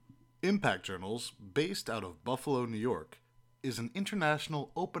Impact Journals, based out of Buffalo, New York, is an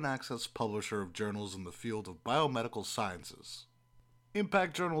international open access publisher of journals in the field of biomedical sciences.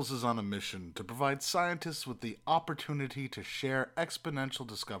 Impact Journals is on a mission to provide scientists with the opportunity to share exponential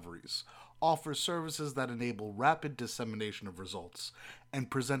discoveries, offer services that enable rapid dissemination of results, and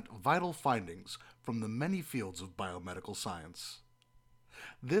present vital findings from the many fields of biomedical science.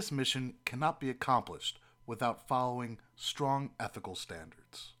 This mission cannot be accomplished without following strong ethical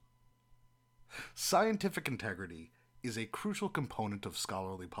standards. Scientific integrity is a crucial component of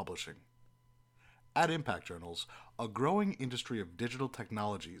scholarly publishing. At Impact Journals, a growing industry of digital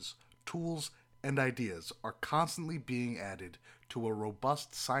technologies, tools, and ideas are constantly being added to a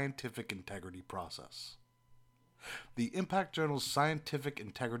robust scientific integrity process. The Impact Journal's scientific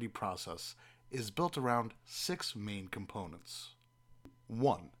integrity process is built around 6 main components.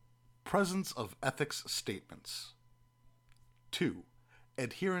 1. Presence of ethics statements. 2.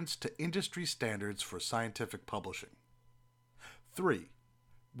 Adherence to industry standards for scientific publishing. 3.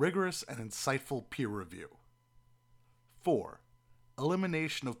 Rigorous and insightful peer review. 4.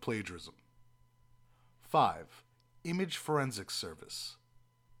 Elimination of plagiarism. 5. Image forensics service.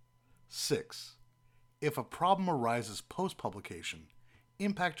 6. If a problem arises post-publication,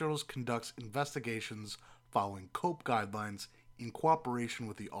 Impact Journals conducts investigations following COPE guidelines in cooperation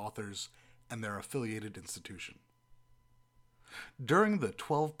with the authors and their affiliated institution. During the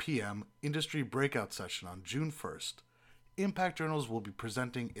 12 p.m. industry breakout session on June 1st, Impact Journals will be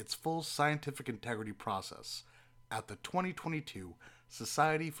presenting its full scientific integrity process at the 2022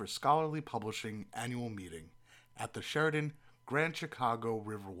 Society for Scholarly Publishing annual meeting at the Sheraton Grand Chicago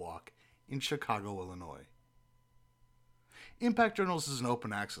Riverwalk in Chicago, Illinois. Impact Journals is an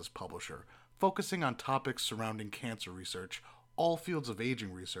open access publisher focusing on topics surrounding cancer research, all fields of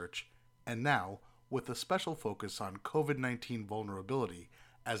aging research, and now with a special focus on COVID-19 vulnerability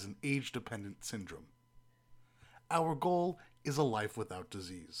as an age-dependent syndrome. Our goal is a life without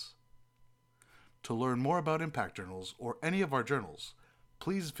disease. To learn more about Impact Journals or any of our journals,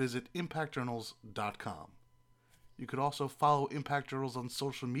 please visit impactjournals.com. You could also follow Impact Journals on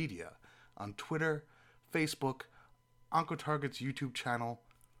social media, on Twitter, Facebook, Oncotarget's YouTube channel,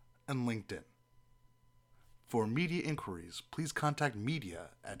 and LinkedIn. For media inquiries, please contact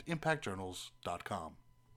media@impactjournals.com.